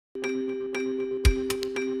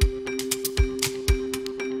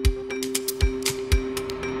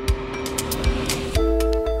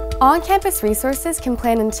On-campus resources can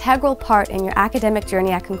play an integral part in your academic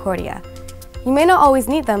journey at Concordia. You may not always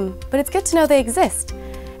need them, but it's good to know they exist,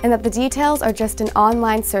 and that the details are just an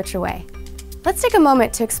online search away. Let's take a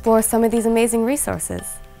moment to explore some of these amazing resources.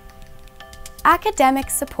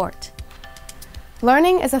 Academic support.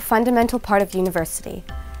 Learning is a fundamental part of university,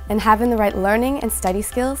 and having the right learning and study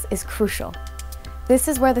skills is crucial. This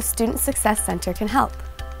is where the Student Success Center can help.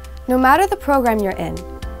 No matter the program you're in,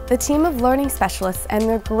 the team of learning specialists and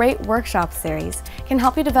their great workshop series can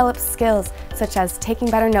help you develop skills such as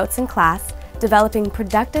taking better notes in class, developing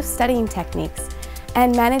productive studying techniques,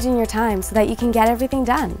 and managing your time so that you can get everything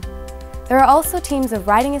done. There are also teams of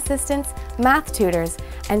writing assistants, math tutors,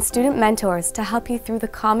 and student mentors to help you through the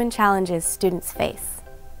common challenges students face.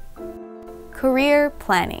 Career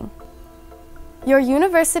planning. Your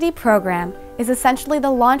university program is essentially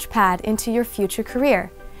the launch pad into your future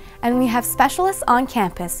career, and we have specialists on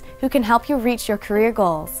campus who can help you reach your career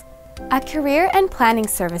goals. At Career and Planning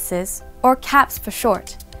Services, or CAPS for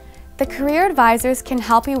short, the career advisors can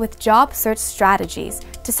help you with job search strategies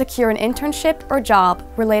to secure an internship or job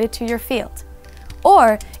related to your field.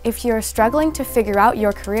 Or, if you're struggling to figure out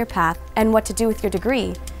your career path and what to do with your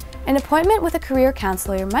degree, an appointment with a career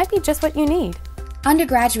counselor might be just what you need.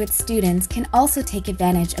 Undergraduate students can also take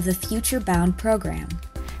advantage of the Future Bound program.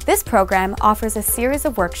 This program offers a series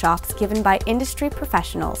of workshops given by industry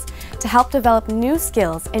professionals to help develop new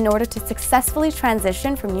skills in order to successfully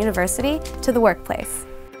transition from university to the workplace.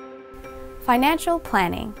 Financial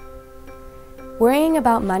planning. Worrying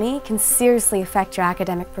about money can seriously affect your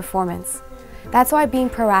academic performance. That's why being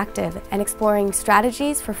proactive and exploring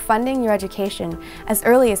strategies for funding your education as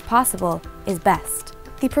early as possible is best.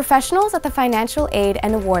 The professionals at the Financial Aid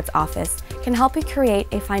and Awards Office can help you create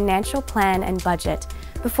a financial plan and budget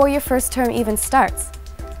before your first term even starts.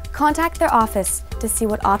 Contact their office to see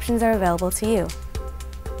what options are available to you.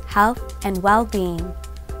 Health and well-being.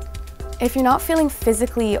 If you're not feeling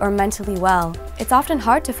physically or mentally well, it's often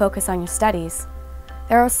hard to focus on your studies.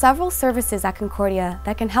 There are several services at Concordia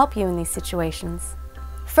that can help you in these situations.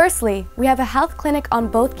 Firstly, we have a health clinic on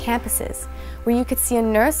both campuses where you could see a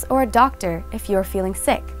nurse or a doctor if you're feeling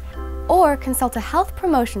sick, or consult a health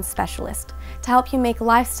promotion specialist to help you make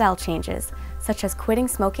lifestyle changes such as quitting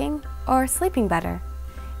smoking or sleeping better.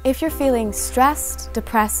 If you're feeling stressed,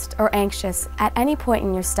 depressed, or anxious at any point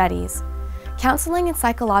in your studies, Counseling and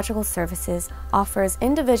Psychological Services offers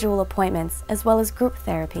individual appointments as well as group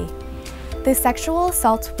therapy. The Sexual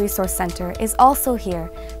Assault Resource Center is also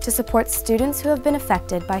here to support students who have been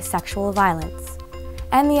affected by sexual violence.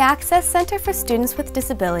 And the Access Center for Students with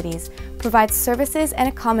Disabilities provides services and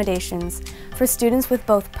accommodations for students with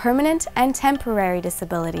both permanent and temporary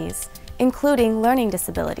disabilities, including learning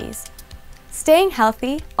disabilities. Staying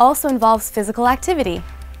healthy also involves physical activity.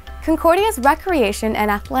 Concordia's Recreation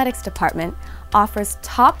and Athletics Department offers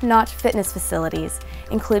top-notch fitness facilities,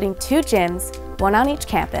 including 2 gyms, 1 on each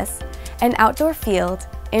campus, an outdoor field,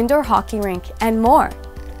 indoor hockey rink, and more.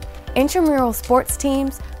 Intramural sports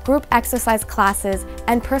teams, group exercise classes,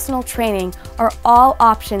 and personal training are all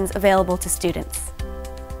options available to students.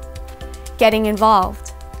 Getting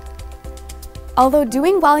involved. Although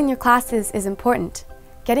doing well in your classes is important,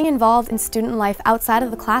 getting involved in student life outside of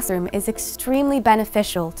the classroom is extremely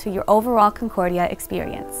beneficial to your overall Concordia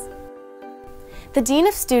experience. The Dean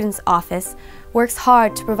of Students' Office works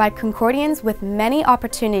hard to provide Concordians with many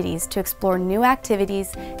opportunities to explore new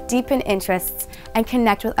activities, deepen interests, and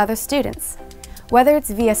connect with other students, whether it's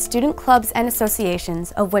via student clubs and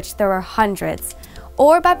associations, of which there are hundreds,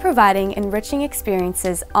 or by providing enriching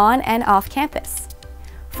experiences on and off campus.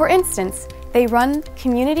 For instance, they run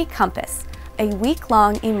Community Compass, a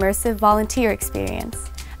week-long immersive volunteer experience,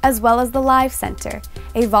 as well as the Live Center,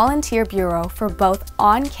 a volunteer bureau for both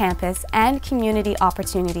on-campus and community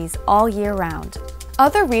opportunities all year round.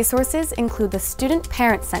 Other resources include the Student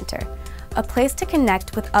Parent Center, a place to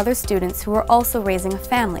connect with other students who are also raising a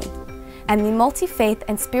family, and the Multi-Faith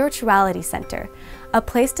and Spirituality Center, a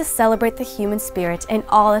place to celebrate the human spirit in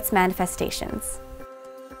all its manifestations.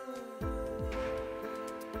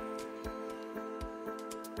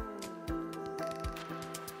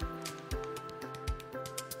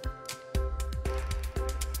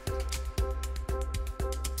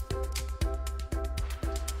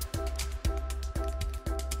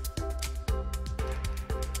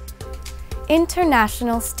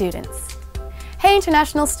 International students. Hey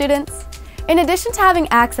international students! In addition to having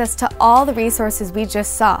access to all the resources we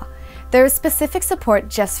just saw, there is specific support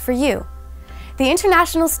just for you. The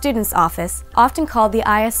International Students Office, often called the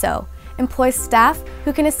ISO, employs staff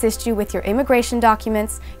who can assist you with your immigration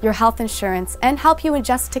documents, your health insurance, and help you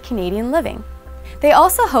adjust to Canadian living. They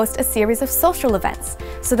also host a series of social events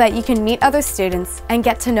so that you can meet other students and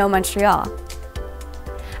get to know Montreal.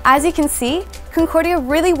 As you can see, Concordia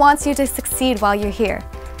really wants you to succeed while you're here.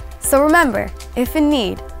 So remember, if in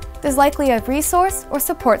need, there's likely a resource or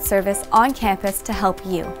support service on campus to help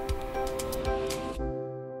you.